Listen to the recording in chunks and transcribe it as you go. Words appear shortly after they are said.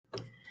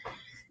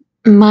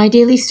My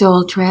Daily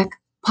Soul Trek,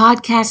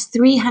 Podcast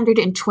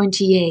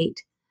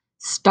 328,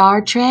 Star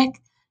Trek,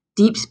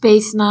 Deep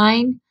Space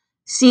Nine,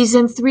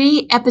 Season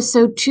 3,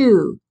 Episode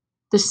 2,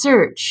 The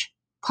Search,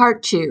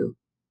 Part 2.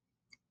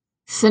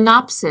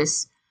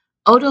 Synopsis: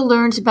 Odo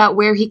learns about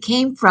where he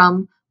came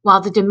from,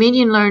 while the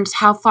Dominion learns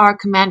how far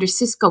Commander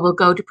Sisko will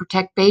go to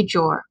protect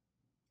Bajor.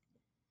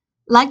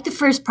 Like the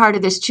first part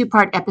of this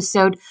two-part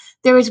episode,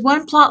 there is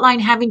one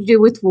plotline having to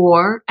do with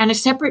war and a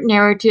separate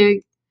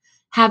narrative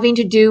having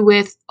to do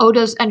with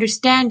Odo's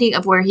understanding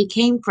of where he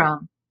came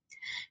from.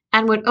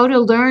 And what Odo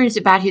learns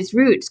about his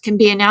roots can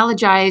be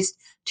analogized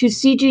to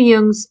C.G.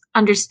 Jung's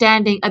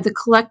understanding of the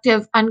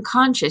collective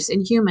unconscious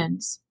in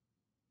humans.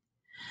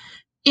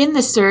 In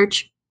The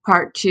Search,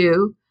 Part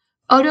 2,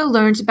 Odo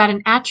learns about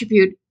an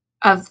attribute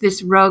of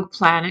this rogue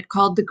planet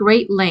called the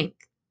Great Link.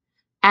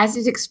 As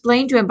is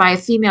explained to him by a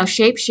female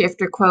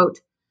shapeshifter,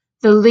 quote,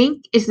 "The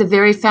link is the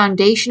very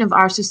foundation of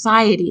our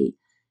society.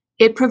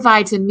 It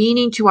provides a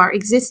meaning to our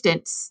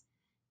existence.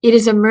 It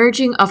is a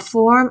merging of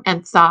form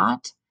and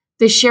thought,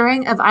 the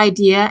sharing of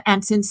idea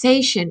and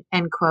sensation,"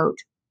 end quote.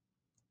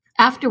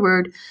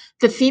 Afterward,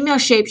 the female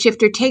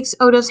shapeshifter takes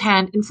Odo's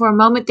hand, and for a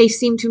moment they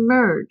seem to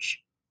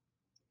merge.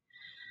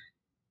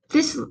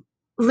 This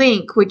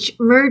link, which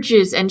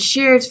merges and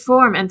shares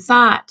form and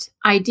thought,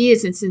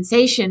 ideas and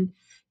sensation,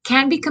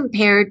 can be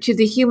compared to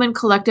the human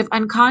collective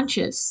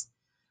unconscious.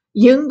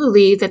 Jung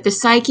believed that the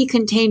psyche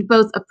contained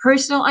both a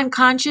personal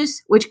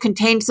unconscious, which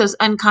contains those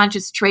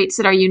unconscious traits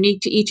that are unique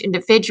to each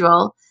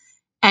individual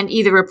and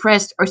either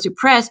repressed or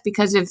suppressed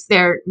because of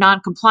their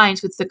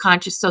noncompliance with the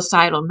conscious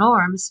societal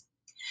norms,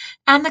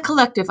 and the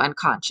collective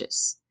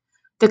unconscious.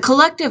 The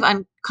collective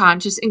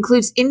unconscious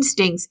includes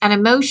instincts and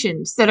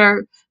emotions that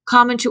are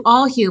common to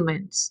all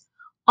humans.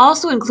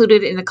 Also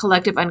included in the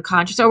collective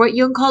unconscious are what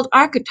Jung called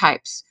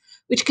archetypes,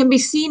 which can be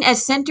seen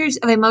as centers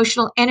of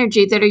emotional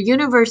energy that are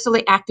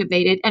universally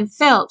activated and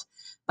felt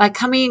by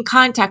coming in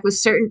contact with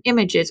certain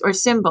images or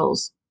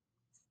symbols.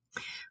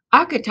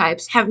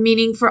 Archetypes have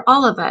meaning for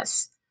all of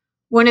us.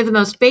 One of the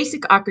most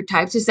basic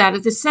archetypes is that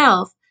of the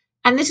self,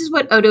 and this is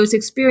what Odo is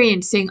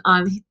experiencing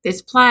on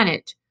this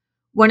planet.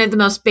 One of the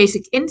most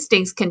basic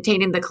instincts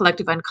contained in the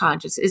collective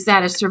unconscious is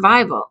that of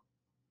survival.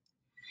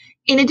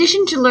 In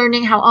addition to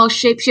learning how all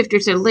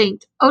shapeshifters are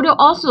linked, Odo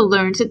also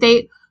learns that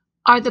they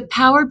are the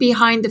power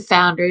behind the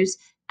founders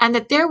and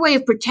that their way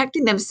of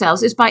protecting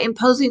themselves is by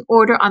imposing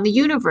order on the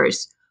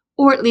universe,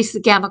 or at least the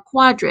Gamma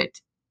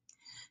Quadrant.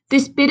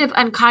 This bit of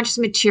unconscious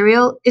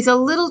material is a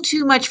little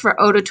too much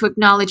for Odo to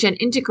acknowledge and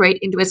integrate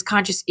into his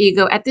conscious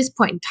ego at this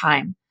point in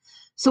time.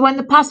 So when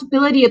the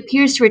possibility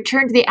appears to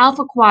return to the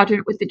Alpha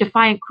Quadrant with the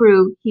Defiant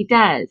crew, he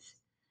does.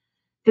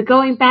 The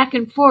going back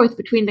and forth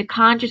between the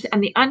conscious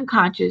and the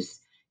unconscious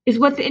is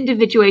what the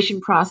individuation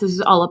process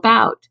is all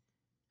about.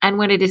 And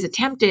when it is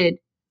attempted,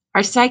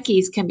 our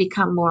psyches can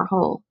become more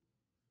whole.